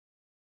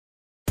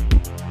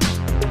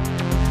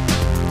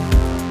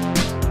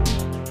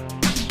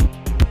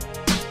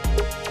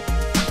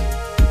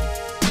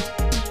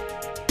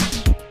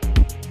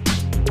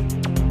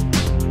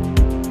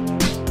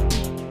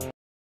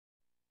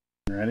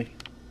Ready?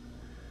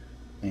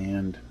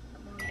 And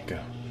go.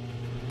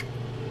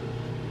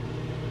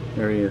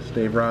 There he is,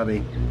 Dave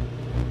Robbie.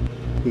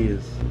 He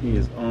is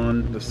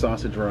on the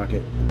sausage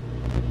rocket.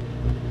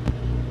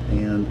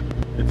 And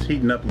it's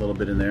heating up a little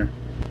bit in there.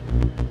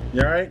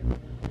 You alright?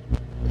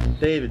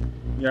 David,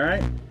 you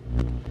alright?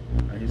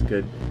 Alright, he's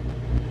good.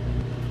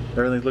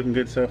 Everything's looking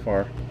good so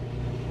far.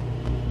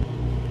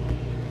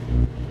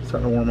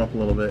 Starting to warm up a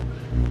little bit.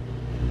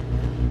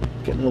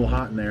 Getting a little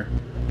hot in there.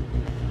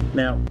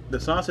 Now, the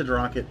sausage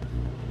rocket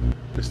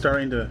is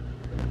starting to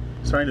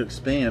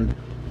expand.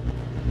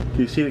 Can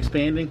you see it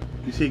expanding?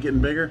 Can you see it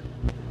getting bigger?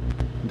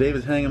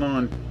 David's hanging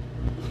on.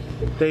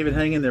 David,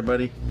 hang in there,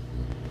 buddy.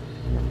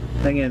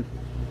 Hang in.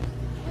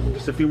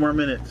 Just a few more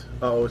minutes.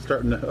 Uh-oh, it's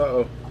starting to...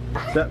 Uh-oh.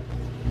 Is that...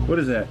 What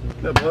is that?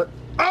 That what?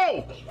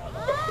 Oh!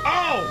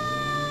 Oh!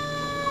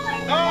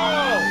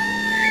 Oh!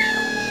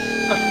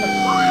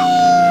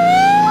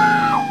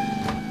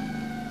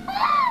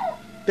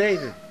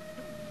 David.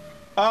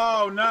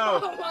 Oh, no.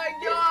 Oh, my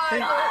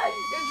God.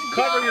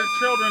 Cover your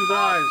children's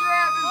eyes.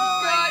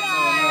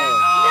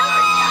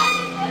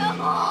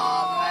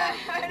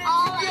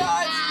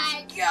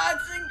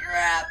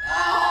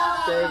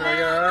 David, are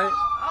you alright?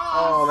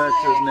 Oh, that's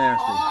just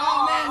nasty.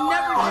 Oh, man,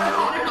 never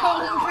trusted at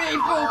home,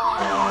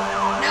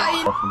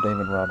 people. From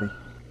David Robbie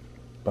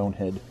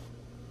Bonehead.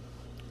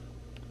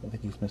 I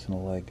think he's missing a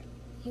leg.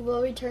 He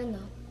will return,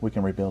 though. We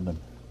can rebuild him.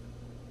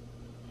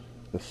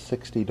 The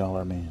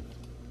 $60 man.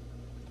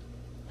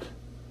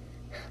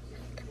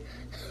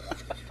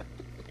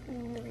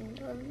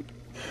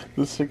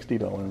 The $60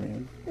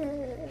 man.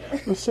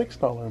 The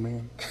 $6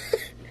 man.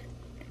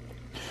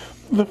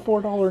 The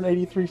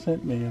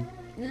 $4.83 man.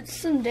 It's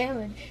some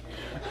damage.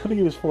 I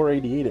think it was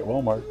 $4.88 at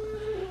Walmart.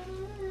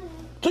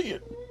 See ya!